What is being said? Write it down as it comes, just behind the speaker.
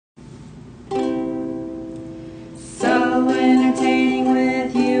entertaining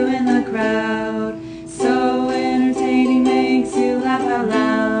with you in the crowd. So entertaining, makes you laugh out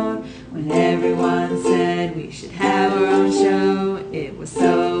loud. When everyone said we should have our own show, it was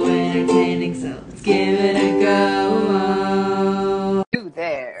so entertaining, so let's give it a go. You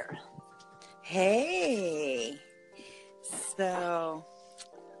there. Hey. So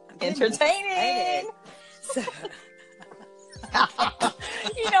entertaining. So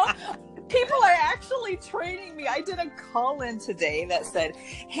people are actually training me. I did a call-in today that said,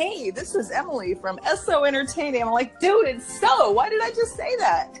 hey, this is Emily from SO Entertaining. I'm like, dude, it's so. Why did I just say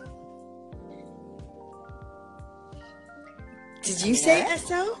that? Did you say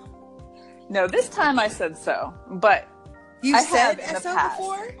SO? No, this time I said so, but You I said have in the SO past.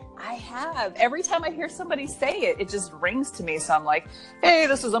 before? I have. Every time I hear somebody say it, it just rings to me. So I'm like, hey,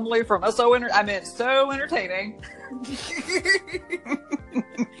 this is Emily from SO So Entertaining.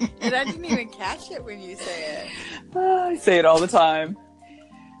 And I didn't even catch it when you say it. I say it all the time.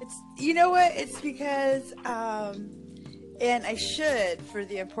 You know what? It's because, and I should, for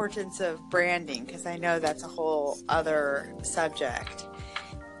the importance of branding, because I know that's a whole other subject.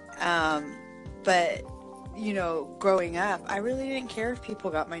 But, growing up, I really didn't care if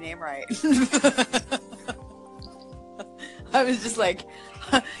people got my name right. I was just like,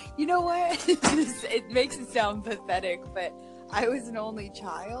 you know what? It makes it sound pathetic, but I was an only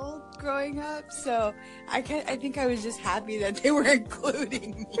child growing up, so I think I was just happy that they were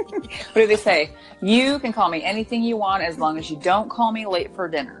including me. What do they say? You can call me anything you want as long as you don't call me late for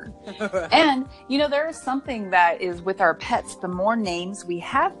dinner. Right. And, there is something that is with our pets. The more names we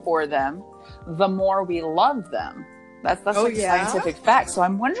have for them, the more we love them. That's scientific fact. So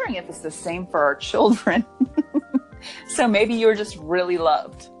I'm wondering if it's the same for our children. So maybe you're just really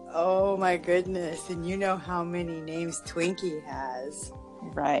loved. Oh my goodness. And you know how many names Twinkie has.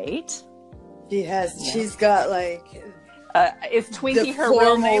 Right. She's got is Twinkie her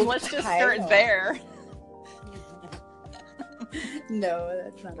real name? Let's just start there. No,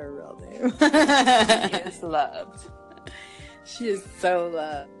 that's not her real name. She is loved. She is so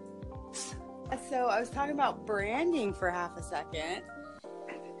loved. So I was talking about branding for half a second.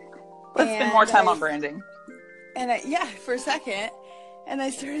 Let's spend more time on branding. And for a second. And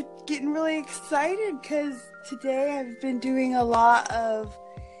I started getting really excited because today I've been doing a lot of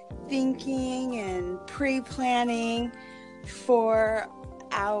thinking and pre-planning for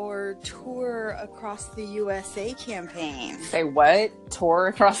our tour across the USA campaign. Say what? Tour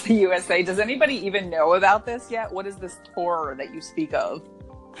across the USA? Does anybody even know about this yet? What is this tour that you speak of?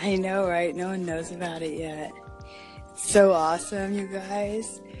 I know, right? No one knows about it yet. It's so awesome, you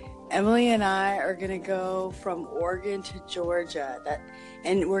guys. Emily and I are going to go from Oregon to Georgia,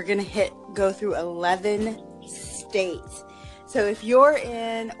 and we're going to go through 11 states. So if you're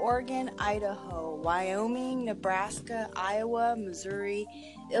in Oregon, Idaho, Wyoming, Nebraska, Iowa, Missouri,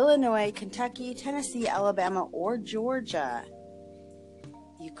 Illinois, Kentucky, Tennessee, Alabama, or Georgia,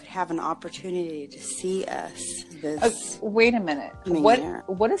 you could have an opportunity to see us this wait a minute. year.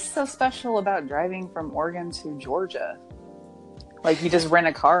 What is so special about driving from Oregon to Georgia? Like, you just rent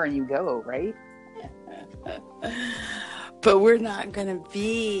a car and you go, right? But we're not going to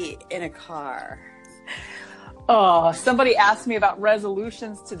be in a car. Oh, somebody asked me about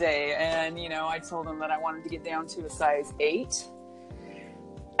resolutions today, and, I told them that I wanted to get down to a size 8.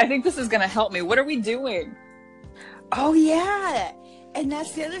 I think this is going to help me. What are we doing? Oh, yeah. And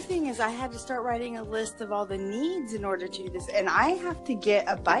that's the other thing is I had to start writing a list of all the needs in order to do this. And I have to get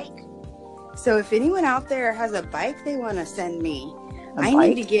a bike. So if anyone out there has a bike they want to send me, I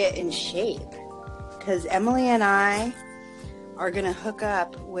need to get in shape. Because Emily and I are going to hook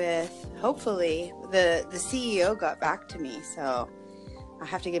up with, hopefully, the CEO got back to me. So I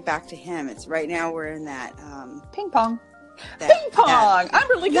have to get back to him. It's right now we're in that ping pong. I'm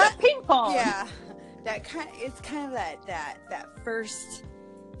really good at ping pong. Yeah. It's kind of that first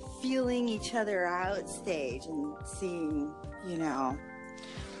feeling each other out stage and seeing,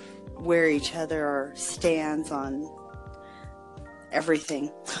 where each other stands on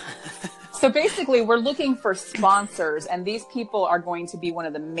everything. So basically, we're looking for sponsors, and these people are going to be one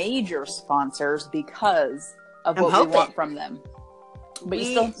of the major sponsors because of what we want from them. But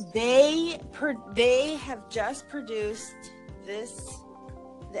they have just produced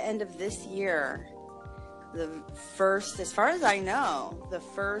the end of this year, the first, as far as I know, the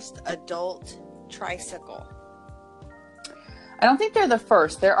first adult tricycle. I don't think they're the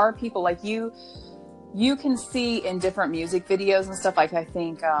first. There are people like you can see in different music videos and stuff. Like, I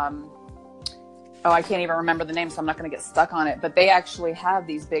think, I can't even remember the name, so I'm not going to get stuck on it. But they actually have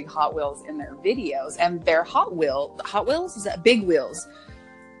these big Hot Wheels in their videos, and they're Hot Wheels is that Big Wheels?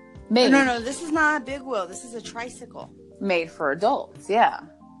 No, this is not a big wheel. This is a tricycle. made for adults. Yeah.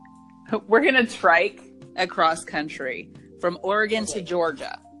 We're going to trike across country from Oregon to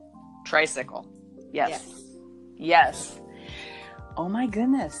Georgia. Tricycle. Yes. Yes. Oh my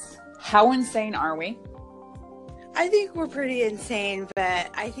goodness. How insane are we? I think we're pretty insane,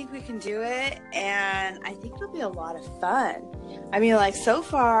 but I think we can do it, and I think it'll be a lot of fun. I mean, like, so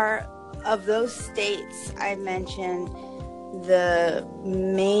far, of those states I mentioned, the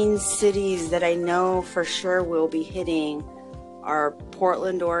main cities that I know for sure we'll be hitting are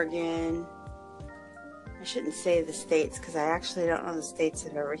Portland, Oregon. I shouldn't say the states because I actually don't know the states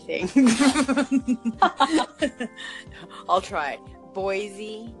of everything. I'll try.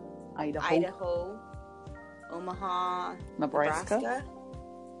 Boise, Idaho, Omaha, Nebraska,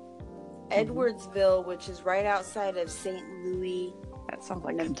 Edwardsville, which is right outside of St. Louis. That sounds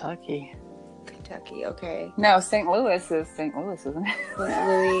like Kentucky. Kentucky, okay. No, St. Louis, isn't it? St.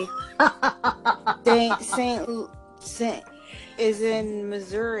 Louis. Is in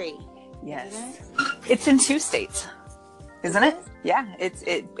Missouri. Yes. It's in 2 states. Isn't it? Yeah, it's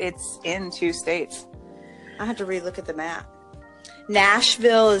in 2 states. I have to relook at the map.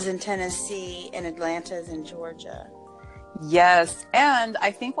 Nashville is in Tennessee and Atlanta is in Georgia. Yes, and I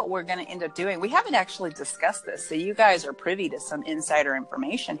think what we're going to end up doing, we haven't actually discussed this, so you guys are privy to some insider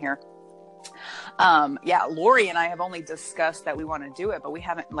information here. Lori and I have only discussed that we want to do it, but we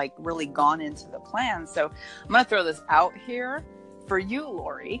haven't really gone into the plan. So I'm going to throw this out here for you,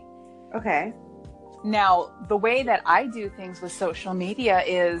 Lori. Okay. Now, the way that I do things with social media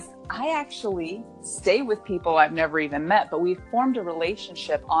is I actually stay with people I've never even met, but we've formed a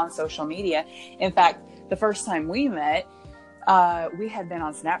relationship on social media. In fact, the first time we met, we had been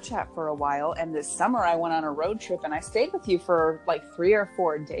on Snapchat for a while, and this summer I went on a road trip and I stayed with you for 3 or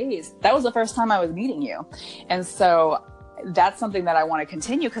 4 days. That was the first time I was meeting you. And so that's something that I want to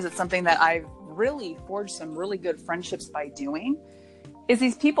continue because it's something that I've really forged some really good friendships by doing. Is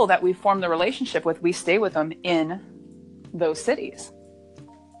these people that we form the relationship with, we stay with them in those cities.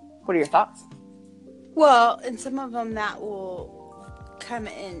 What are your thoughts? Well, and some of them that will come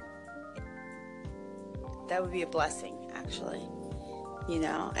in, that would be a blessing, actually,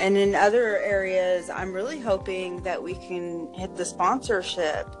 and in other areas, I'm really hoping that we can hit the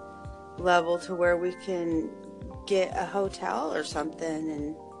sponsorship level to where we can get a hotel or something,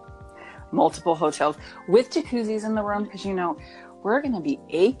 and multiple hotels with jacuzzis in the room, because we're going to be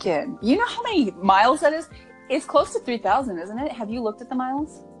aching. You know how many miles that is? It's close to 3,000, isn't it? Have you looked at the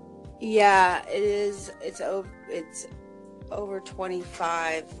miles? Yeah, it is. It's over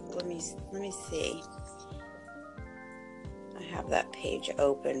 25. Let me see. I have that page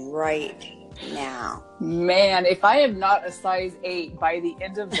open right now. Man, if I am not a size 8 by the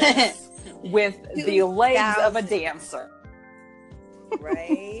end of this, with the legs of a dancer.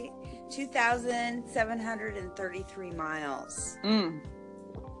 Right? 2,733 miles. Mm.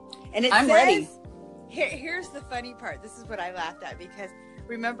 And it I'm says, ready. Here's the funny part. This is what I laughed at, because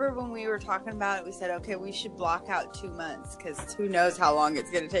remember when we were talking about it, we said, okay, we should block out 2 months because who knows how long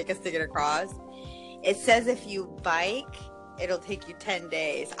it's going to take us to get across. It says if you bike, it'll take you 10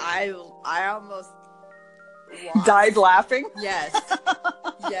 days. I almost died laughing. Yes.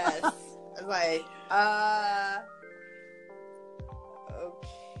 Yes. I was like,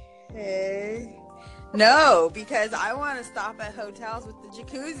 okay. No, because I want to stop at hotels with the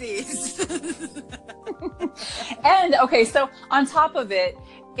jacuzzis. And okay, so on top of it,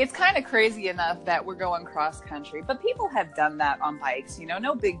 it's kind of crazy enough that we're going cross country, but people have done that on bikes,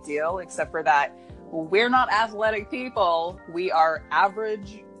 no big deal, except for that we're not athletic people. We are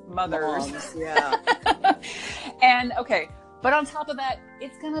average mothers. Moms, yeah. And okay, but on top of that,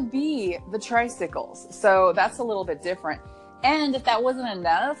 it's going to be the tricycles. So that's a little bit different. And if that wasn't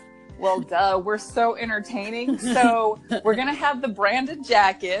enough, well, duh, we're so entertaining. So we're going to have the branded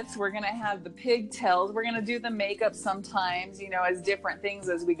jackets. We're going to have the pigtails. We're going to do the makeup sometimes, as different things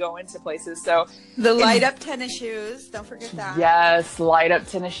as we go into places. So the light up tennis shoes. Don't forget that. Yes, light up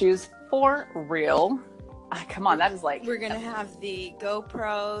tennis shoes for real. Come on, that is We're going to have the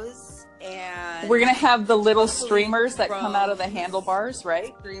GoPros, and we're going to have the little streamers that come out of the handlebars,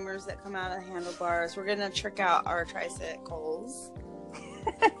 right? Streamers that come out of the handlebars. We're going to trick out our tricycles.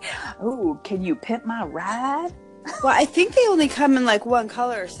 Oh, can you pimp my ride? Well, I think they only come in one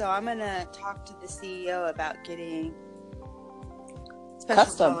color, so I'm going to talk to the CEO about getting special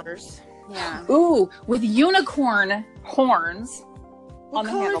custom colors. Yeah. Ooh, with unicorn horns on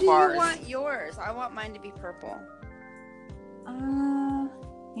the handlebars. What color do you want yours? I want mine to be purple. I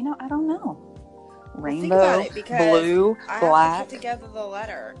don't know. Rainbow, blue, I black. have to put together the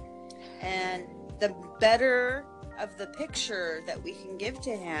letter, and the better of the picture that we can give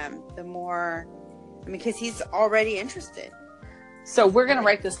to him, the more I mean, because he's already interested. So we're going to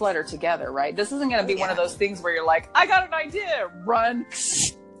write this letter together, right? This isn't going to be one of those things where you're like, I got an idea, run.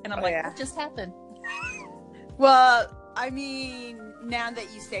 And I'm what just happened? Well, I mean, now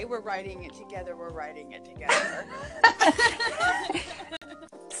that you say we're writing it together, we're writing it together.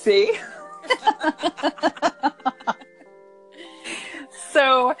 See?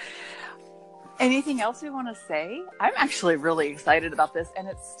 So, anything else we want to say? I'm actually really excited about this, and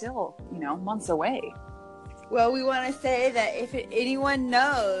it's still, months away. Well, we want to say that if anyone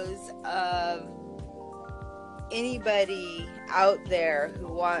knows of anybody out there who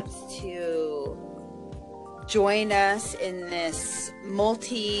wants to join us in this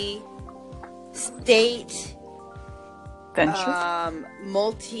multi-state venture,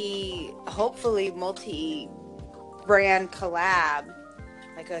 hopefully multi-brand collab,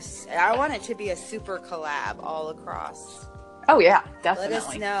 I want it to be a super collab all across. Oh yeah, definitely. Let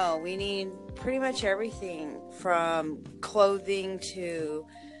us know. We need pretty much everything from clothing to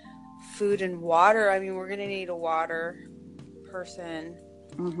food and water. I mean, we're going to need a water person.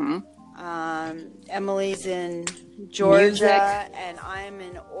 Mm-hmm. Emily's in Georgia Music. And I'm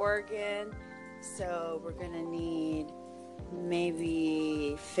in Oregon. So we're going to need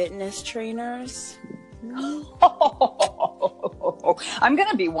maybe fitness trainers. I'm going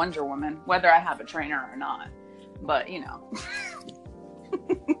to be Wonder Woman, whether I have a trainer or not. But,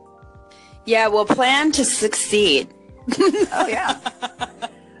 Yeah, we'll plan to succeed. Oh, yeah.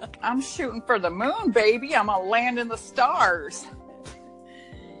 I'm shooting for the moon, baby. I'm going to land in the stars.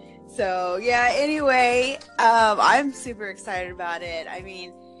 So, yeah, anyway, I'm super excited about it. I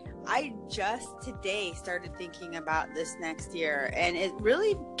mean, I just today started thinking about this next year, and it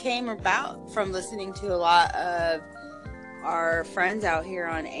really came about from listening to a lot of our friends out here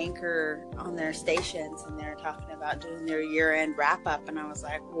on Anchor on their stations, and they're talking about doing their year-end wrap-up, and I was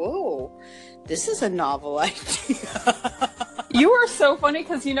like, whoa, this is a novel idea. You are so funny,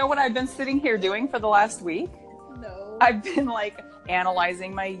 because you know what I've been sitting here doing for the last week? No. I've been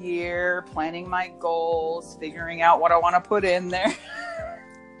analyzing my year, planning my goals, figuring out what I want to put in there.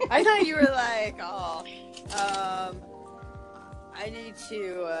 I thought you were like, I need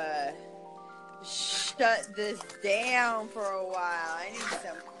to shut this down for a while. I need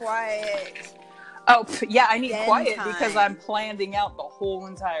some quiet. Oh, yeah, I need quiet time. because I'm planning out the whole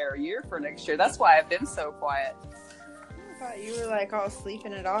entire year for next year. That's why I've been so quiet. I thought you were all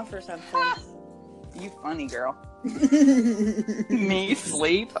sleeping it off or something. You funny girl. Me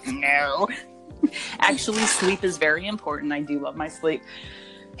sleep? No. Actually, sleep is very important. I do love my sleep.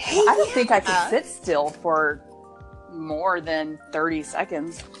 Hey, I don't think I could sit still for more than 30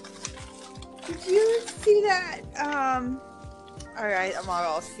 seconds. Did you see that? All right,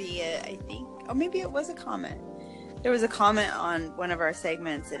 I'll see it, I think. Oh, maybe it was a comment. There was a comment on one of our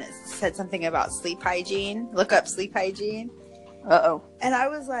segments, and it said something about sleep hygiene. Look up sleep hygiene. Uh-oh. And I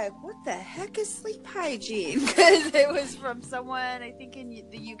was like, what the heck is sleep hygiene? Because it was from someone, I think, in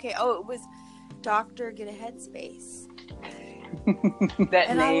the UK. Oh, it was Dr. Get a Headspace. That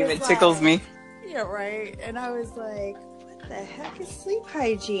And name, it tickles me. Yeah, right. And I was like, what the heck is sleep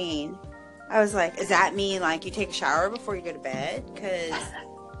hygiene? I was like, does that mean you take a shower before you go to bed? Because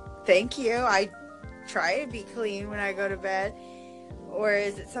thank you. I try to be clean when I go to bed. Or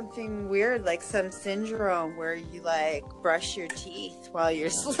is it something weird, like some syndrome where you brush your teeth while you're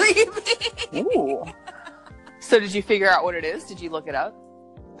sleeping? Ooh. So did you figure out what it is? Did you look it up?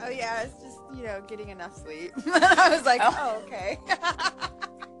 Oh yeah, it's just, getting enough sleep. I was like, oh okay.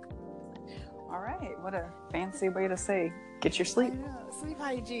 All right. What a fancy way to say get your sleep. I know, sleep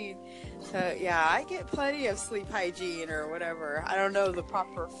hygiene. So yeah, I get plenty of sleep hygiene or whatever. I don't know the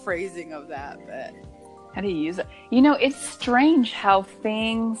proper phrasing of that, but How do you use it? It's strange how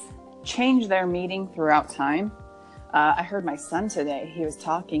things change their meaning throughout time. I heard my son today. He was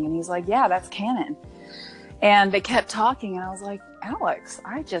talking, and he's like, yeah, that's canon. And they kept talking, and I was like, Alex,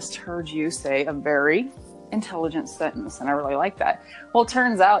 I just heard you say a very intelligent sentence, and I really like that. Well, it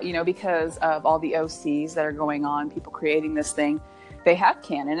turns out, because of all the OCs that are going on, people creating this thing, they have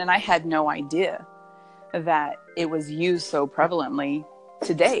canon, and I had no idea that it was used so prevalently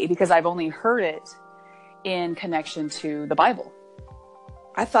today, because I've only heard it in connection to the Bible.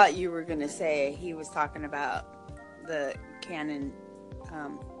 I thought you were going to say he was talking about the Canon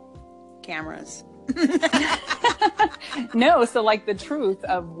cameras. No, so the truth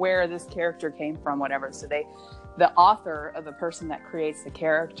of where this character came from, whatever. So the author of the person that creates the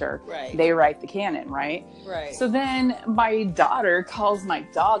character, Right. They write the canon, right? Right. So then my daughter calls my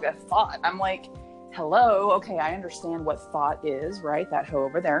dog a thought. I'm like, hello, okay, I understand what thought is, right? That hoe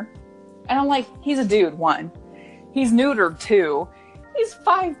over there. And I'm like, he's a dude, one. He's neutered, two. He's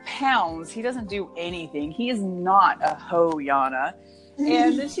 5 pounds. He doesn't do anything. He is not a hoe, Yana.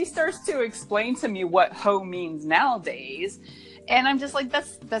 And then she starts to explain to me what hoe means nowadays. And I'm just like,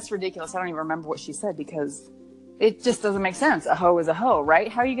 that's ridiculous. I don't even remember what she said because it just doesn't make sense. A hoe is a hoe,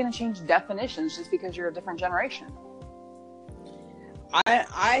 right? How are you going to change definitions just because you're a different generation?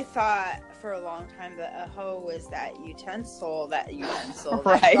 I thought for a long time that a hoe was that utensil,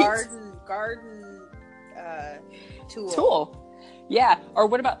 right? That garden tool. Yeah. Or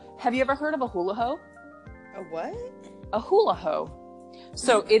what about, have you ever heard of a hula hoe? A what? A hula hoe.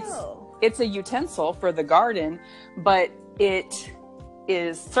 So it's a utensil for the garden, but it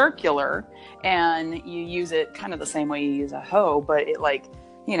is circular and you use it kind of the same way you use a hoe, but it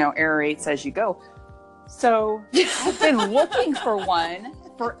aerates as you go. So I've been looking for one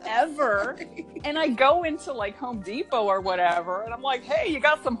forever, and I go into like Home Depot or whatever, and I'm like, hey, you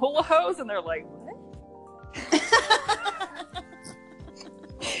got some hula hoes? And they're like, what?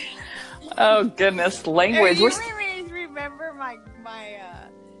 Oh goodness, language. You remember my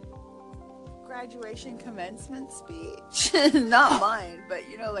graduation commencement speech? Not mine, but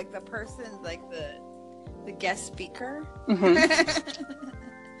like the person, like the guest speaker. Mm-hmm.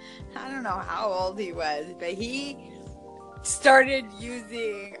 I don't know how old he was, but he started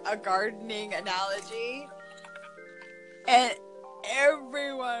using a gardening analogy, and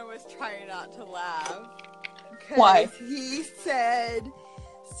everyone was trying not to laugh. Why? He said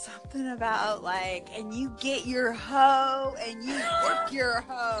something about like, and you get your hoe and you work your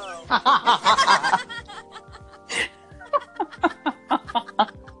hoe.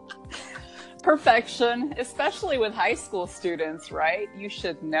 Perfection, especially with high school students, right? You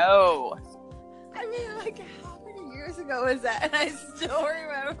should know. I mean, like, how many years ago was that? And I still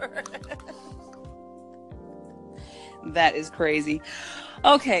remember. That is crazy.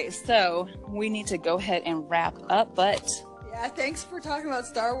 Okay, so we need to go ahead and wrap up, but... Yeah, thanks for talking about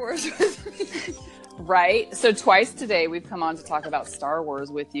Star Wars with me. Right? So twice today we've come on to talk about Star Wars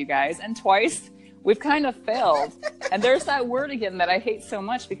with you guys, and twice we've kind of failed. And there's that word again that I hate so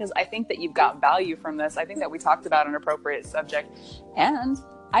much because I think that you've got value from this. I think that we talked about an appropriate subject, and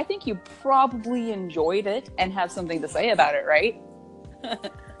I think you probably enjoyed it and have something to say about it, right?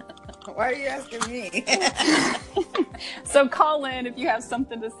 Why are you asking me? So call in if you have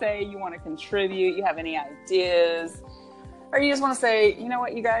something to say, you want to contribute, you have any ideas, or you just want to say, you know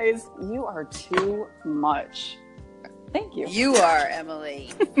what, you guys, you are too much. Thank you. You are,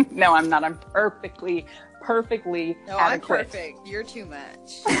 Emily. No, I'm not. I'm perfectly No, adequate. I'm perfect. You're too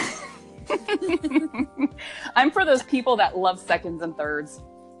much. I'm for those people that love seconds and thirds.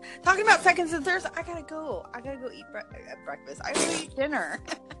 Talking about seconds and thirds, I gotta go eat breakfast. I gotta eat dinner.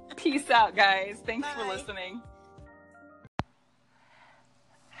 Peace out, guys. Thanks Bye. for listening.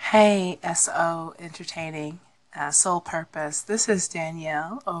 Hey, SO Entertaining, Soul Purpose. This is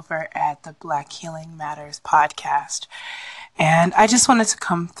Danielle over at the Black Healing Matters podcast. And I just wanted to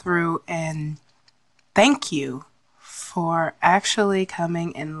come through and thank you for actually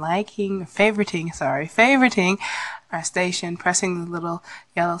coming and favoriting our station, pressing the little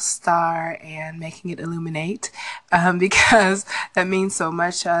yellow star and making it illuminate, because that means so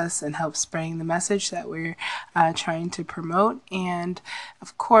much to us and helps bring the message that we're trying to promote. And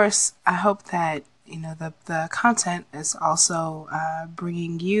of course, I hope that the content is also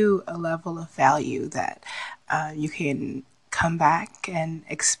bringing you a level of value that you can come back and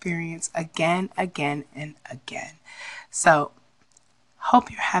experience again, and again. So,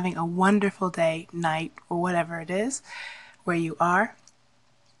 hope you're having a wonderful day, night, or whatever it is where you are.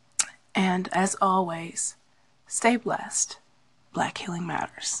 And as always, stay blessed. Black Healing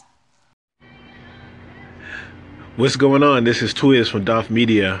Matters. What's going on? This is Twiz from Doff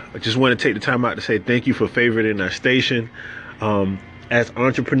Media. I just want to take the time out to say thank you for favoriting our station. As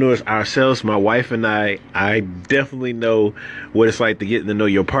entrepreneurs ourselves, my wife and I definitely know what it's like to get to know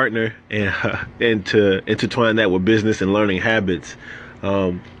your partner and to intertwine that with business and learning habits.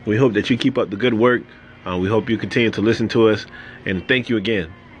 We hope that you keep up the good work. We hope you continue to listen to us, and thank you again.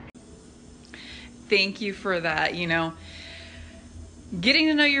 Thank you for that. Getting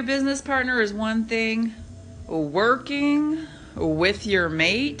to know your business partner is one thing. Working with your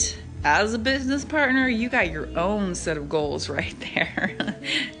mate as a business partner, you got your own set of goals right there.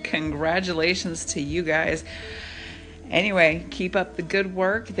 Congratulations to you guys. Anyway, keep up the good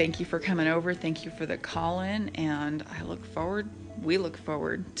work. Thank you for coming over. Thank you for the call-in, and we look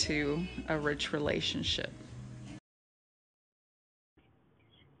forward to a rich relationship.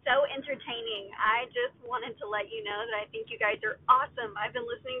 So entertaining. I just wanted to let you know that I think you guys are awesome. I've been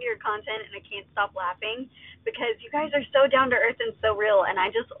listening to your content and I can't stop laughing because you guys are so down to earth and so real, and I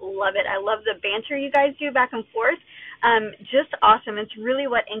just love it. I love the banter you guys do back and forth. Just awesome. It's really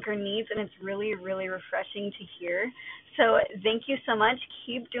what Anchor needs, and it's really, really refreshing to hear. So thank you so much.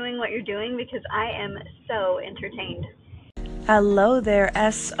 Keep doing what you're doing because I am so entertained. Hello there,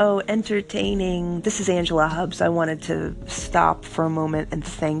 SO Entertaining. This is Angela Hubbs. I wanted to stop for a moment and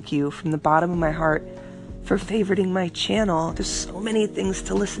thank you from the bottom of my heart for favoriting my channel. There's so many things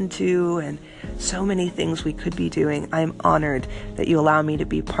to listen to and so many things we could be doing. I'm honored that you allow me to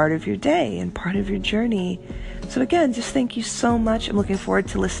be part of your day and part of your journey. So again, just thank you so much. I'm looking forward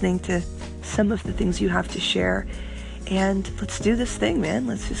to listening to some of the things you have to share. And let's do this thing, man.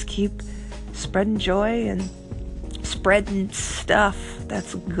 Let's just keep spreading joy and spreading stuff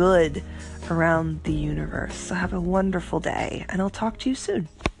that's good around the universe. So have a wonderful day, and I'll talk to you soon.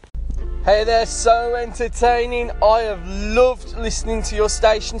 Hey there, So Entertaining. I have loved listening to your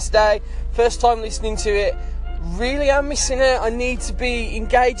station today. First time listening to it. Really am missing out. I need to be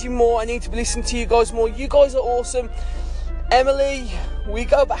engaging more. I need to be listening to you guys more. You guys are awesome. Emily, we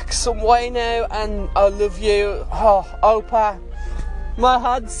go back some way now, and I love you. Oh, Opa, my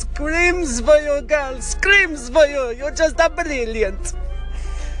heart screams for you, girl. Screams for you. You're just a brilliant.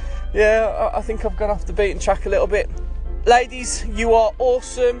 Yeah, I think I've gone off the beaten track a little bit. Ladies, you are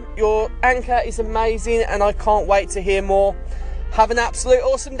awesome. Your anchor is amazing, and I can't wait to hear more. Have an absolute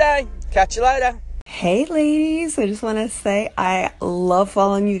awesome day. Catch you later. Hey ladies, I just want to say I love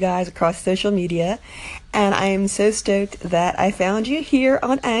following you guys across social media, and I am so stoked that I found you here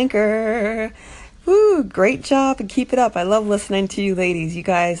on Anchor. Woo, great job and keep it up. I love listening to you ladies. You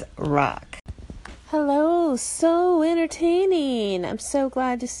guys rock. Hello, So Entertaining. I'm so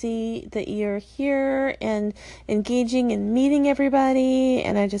glad to see that you're here and engaging and meeting everybody.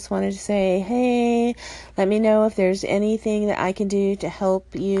 And I just wanted to say, hey, let me know if there's anything that I can do to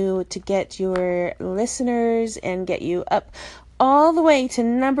help you to get your listeners and get you up all the way to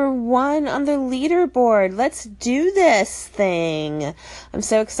number 1 on the leaderboard. Let's do this thing. I'm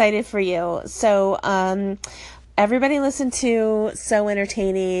so excited for you. So, everybody listen to So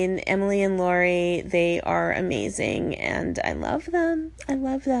Entertaining. Emily and Lori, they are amazing, and I love them. I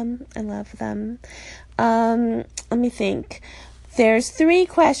love them. I love them. Let me think. There's 3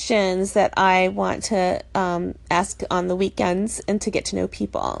 questions that I want to ask on the weekends and to get to know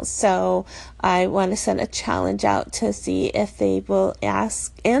people. So I want to send a challenge out to see if they will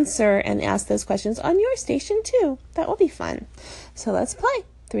answer and ask those questions on your station too. That will be fun. So let's play.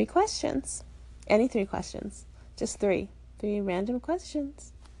 3 questions. Any 3 questions. Just 3 random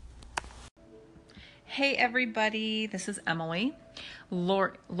questions. Hey everybody, this is Emily.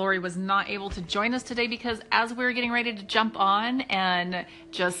 Lori was not able to join us today because as we were getting ready to jump on, and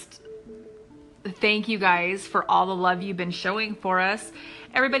just thank you guys for all the love you've been showing for us.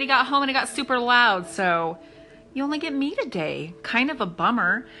 Everybody got home and it got super loud, so you only get me today. Kind of a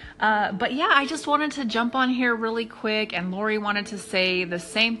bummer. But yeah, I just wanted to jump on here really quick, and Lori wanted to say the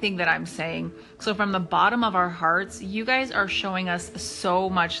same thing that I'm saying. So from the bottom of our hearts, you guys are showing us so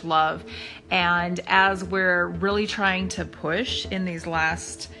much love. And as we're really trying to push in this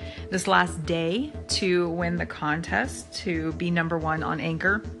last day to win the contest to be number 1 on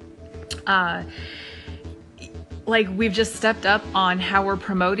Anchor, like we've just stepped up on how we're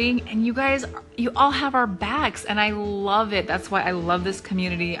promoting, and you guys, you all have our backs, and I love it. That's why I love this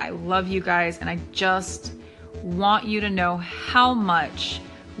community. I love you guys, and I just want you to know how much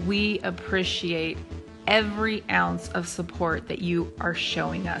we appreciate every ounce of support that you are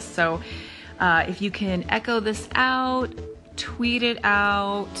showing us. So if you can echo this out, tweet it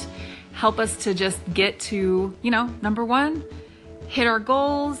out, help us to just get to, number 1, hit our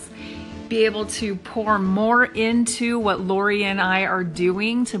goals, be able to pour more into what Lori and I are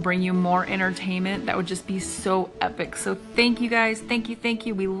doing to bring you more entertainment. That would just be so epic. So thank you guys. Thank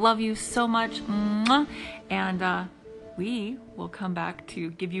you. We love you so much. Mwah. And we will come back to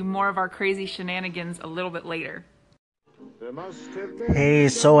give you more of our crazy shenanigans a little bit later. Hey,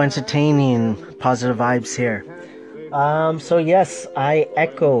 So Entertaining. Positive vibes here. So yes, I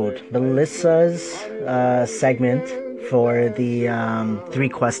echoed Melissa's segment for the 3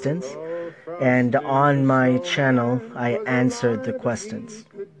 questions. And on my channel, I answered the questions.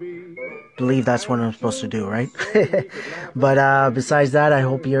 Believe that's what I'm supposed to do, right? But besides that, I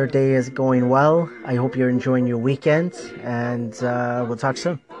hope your day is going well. I hope you're enjoying your weekend, and we'll talk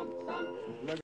soon.